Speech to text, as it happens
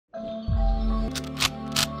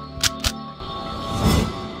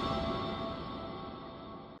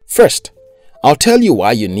First, I'll tell you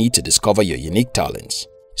why you need to discover your unique talents.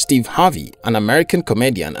 Steve Harvey, an American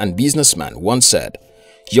comedian and businessman, once said,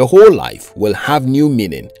 "Your whole life will have new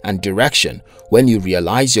meaning and direction when you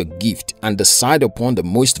realize your gift and decide upon the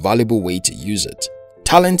most valuable way to use it."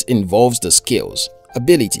 Talent involves the skills,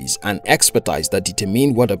 abilities, and expertise that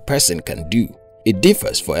determine what a person can do. It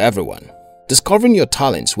differs for everyone. Discovering your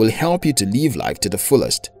talents will help you to live life to the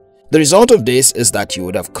fullest. The result of this is that you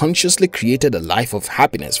would have consciously created a life of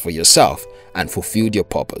happiness for yourself and fulfilled your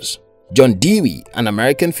purpose. John Dewey, an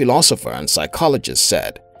American philosopher and psychologist,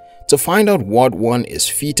 said, "To find out what one is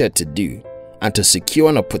fitted to do and to secure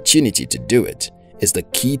an opportunity to do it is the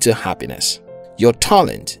key to happiness." Your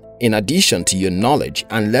talent, in addition to your knowledge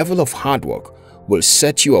and level of hard work, will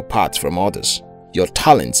set you apart from others. Your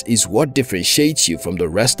talent is what differentiates you from the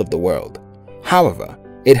rest of the world. However,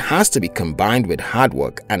 it has to be combined with hard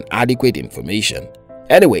work and adequate information.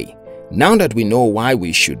 Anyway, now that we know why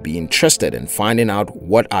we should be interested in finding out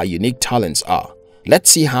what our unique talents are,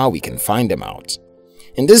 let's see how we can find them out.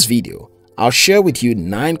 In this video, I'll share with you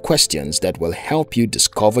 9 questions that will help you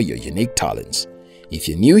discover your unique talents. If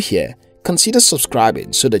you're new here, consider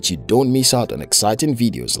subscribing so that you don't miss out on exciting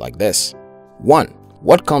videos like this. 1.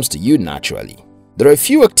 What comes to you naturally? There are a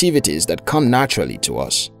few activities that come naturally to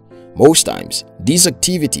us. Most times, these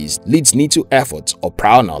activities leads need to efforts or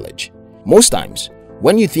prior knowledge. Most times,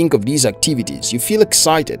 when you think of these activities, you feel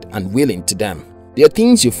excited and willing to them. They are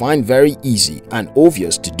things you find very easy and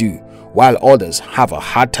obvious to do, while others have a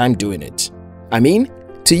hard time doing it. I mean,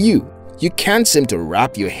 to you can't seem to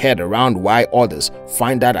wrap your head around why others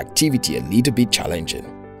find that activity a little bit challenging.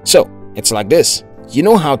 So, it's like this. You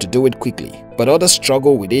know how to do it quickly, but others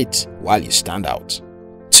struggle with it while you stand out.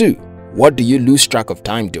 2. What do you lose track of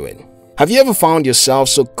time doing? Have you ever found yourself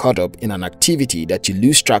so caught up in an activity that you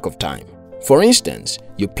lose track of time? For instance,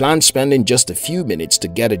 you plan spending just a few minutes to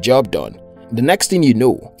get a job done. The next thing you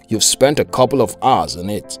know, you've spent a couple of hours on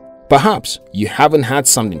it. Perhaps you haven't had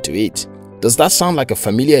something to eat. Does that sound like a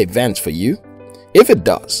familiar event for you? If it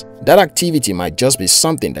does, that activity might just be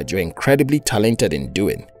something that you're incredibly talented in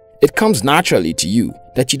doing. It comes naturally to you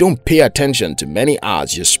that you don't pay attention to many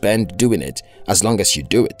hours you spend doing it as long as you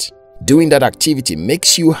do it. Doing that activity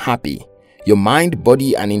makes you happy. Your mind,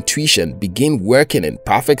 body, and intuition begin working in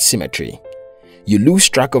perfect symmetry. You lose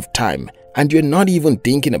track of time and you're not even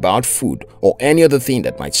thinking about food or any other thing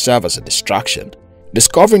that might serve as a distraction.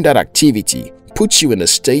 Discovering that activity puts you in a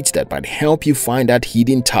state that might help you find that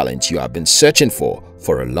hidden talent you have been searching for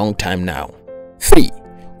a long time now. 3.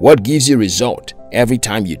 What gives you result every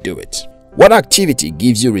time you do it? What activity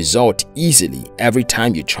gives you result easily every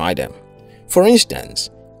time you try them? For instance,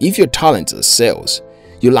 if your talent is sales,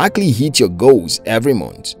 you likely hit your goals every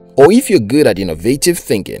month. Or if you're good at innovative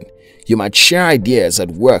thinking, you might share ideas at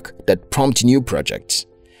work that prompt new projects.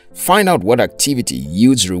 Find out what activity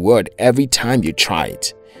yields reward every time you try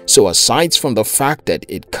it. So aside from the fact that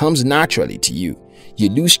it comes naturally to you, you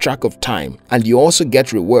lose track of time and you also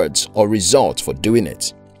get rewards or results for doing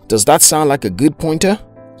it. Does that sound like a good pointer?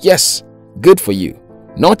 Yes, good for you.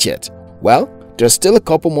 Not yet? Well, there's still a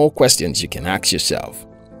couple more questions you can ask yourself.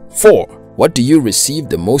 4. What do you receive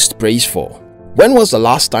the most praise for? When was the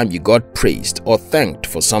last time you got praised or thanked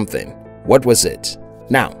for something? What was it?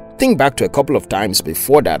 Now, think back to a couple of times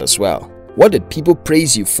before that as well. What did people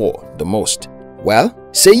praise you for the most? Well,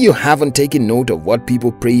 say you haven't taken note of what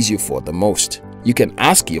people praise you for the most. You can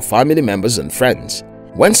ask your family members and friends.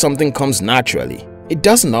 When something comes naturally, it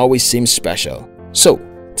doesn't always seem special. So,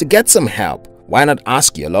 to get some help, why not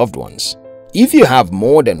ask your loved ones? If you have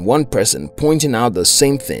more than one person pointing out the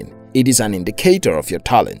same thing, it is an indicator of your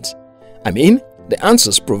talent. I mean, the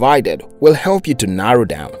answers provided will help you to narrow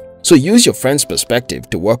down. So use your friend's perspective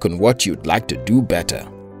to work on what you'd like to do better.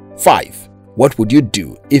 5. What would you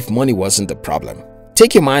do if money wasn't the problem?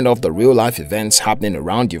 Take your mind off the real-life events happening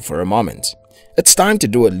around you for a moment. It's time to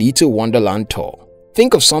do a little Wonderland tour.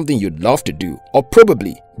 Think of something you'd love to do or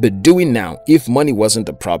probably be doing now if money wasn't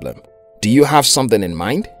a problem. Do you have something in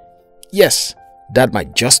mind? Yes, that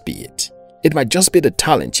might just be it. It might just be the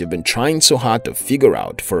talent you've been trying so hard to figure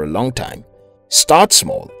out for a long time. Start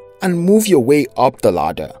small and move your way up the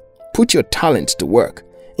ladder. Put your talents to work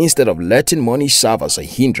instead of letting money serve as a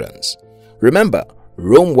hindrance. Remember,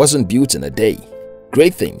 Rome wasn't built in a day.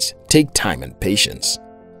 Great things take time and patience.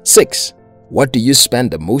 6. What do you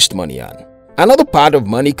spend the most money on? Another part of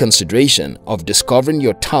money consideration of discovering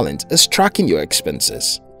your talent is tracking your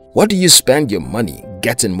expenses. What do you spend your money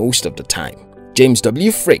getting most of the time? James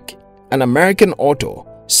W. Frick, an American author,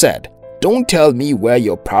 said, "Don't tell me where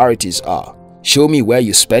your priorities are. Show me where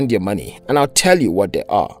you spend your money and I'll tell you what they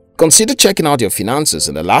are." Consider checking out your finances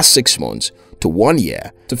in the last 6 months to 1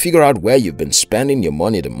 year to figure out where you've been spending your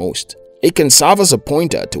money the most. It can serve as a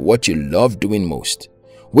pointer to what you love doing most,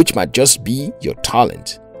 which might just be your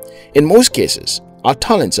talent. In most cases, our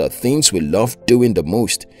talents are things we love doing the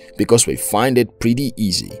most because we find it pretty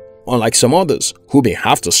easy, unlike some others who may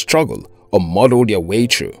have to struggle or muddle their way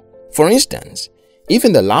through. For instance, if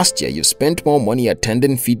in the last year you've spent more money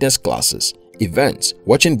attending fitness classes, events,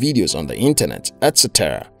 watching videos on the internet,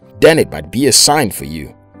 etc., then it might be a sign for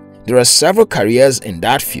you. There are several careers in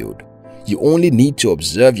that field. You only need to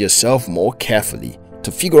observe yourself more carefully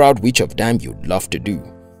to figure out which of them you'd love to do.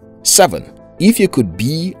 7. If you could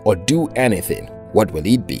be or do anything, what will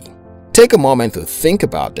it be? Take a moment to think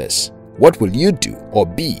about this. What will you do or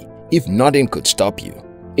be if nothing could stop you?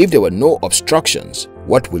 If there were no obstructions,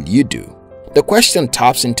 what will you do? The question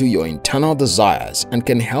taps into your internal desires and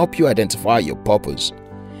can help you identify your purpose.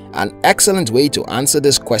 An excellent way to answer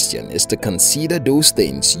this question is to consider those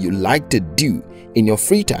things you like to do in your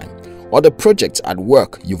free time or the projects at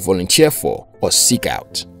work you volunteer for or seek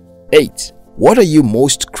out. 8. What are you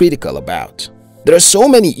most critical about? There are so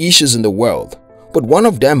many issues in the world, but one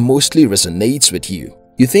of them mostly resonates with you.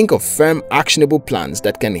 You think of firm, actionable plans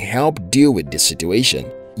that can help deal with this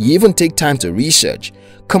situation. You even take time to research,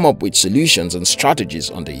 come up with solutions and strategies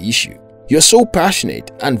on the issue. You're so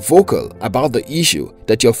passionate and vocal about the issue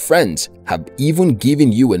that your friends have even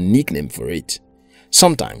given you a nickname for it.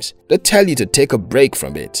 Sometimes they tell you to take a break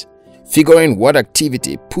from it. Figuring what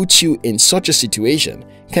activity puts you in such a situation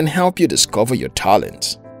can help you discover your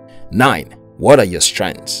talents. 9. What are your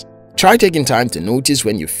strengths? Try taking time to notice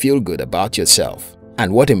when you feel good about yourself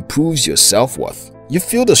and what improves your self-worth. You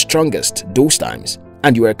feel the strongest those times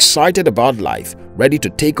and you are excited about life, ready to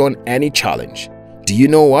take on any challenge. Do you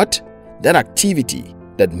know what? That activity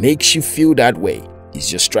that makes you feel that way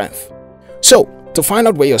is your strength. So, to find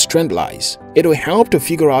out where your strength lies, it will help to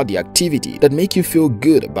figure out the activity that makes you feel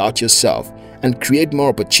good about yourself and create more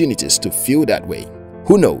opportunities to feel that way.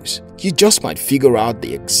 Who knows, you just might figure out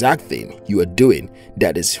the exact thing you are doing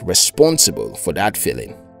that is responsible for that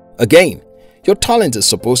feeling. Again, your talent is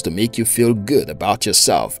supposed to make you feel good about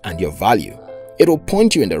yourself and your value. It will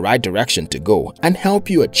point you in the right direction to go and help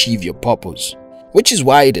you achieve your purpose, which is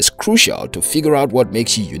why it is crucial to figure out what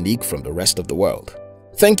makes you unique from the rest of the world.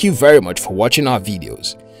 Thank you very much for watching our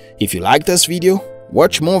videos. If you like this video,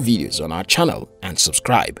 watch more videos on our channel and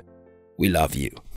subscribe. We love you.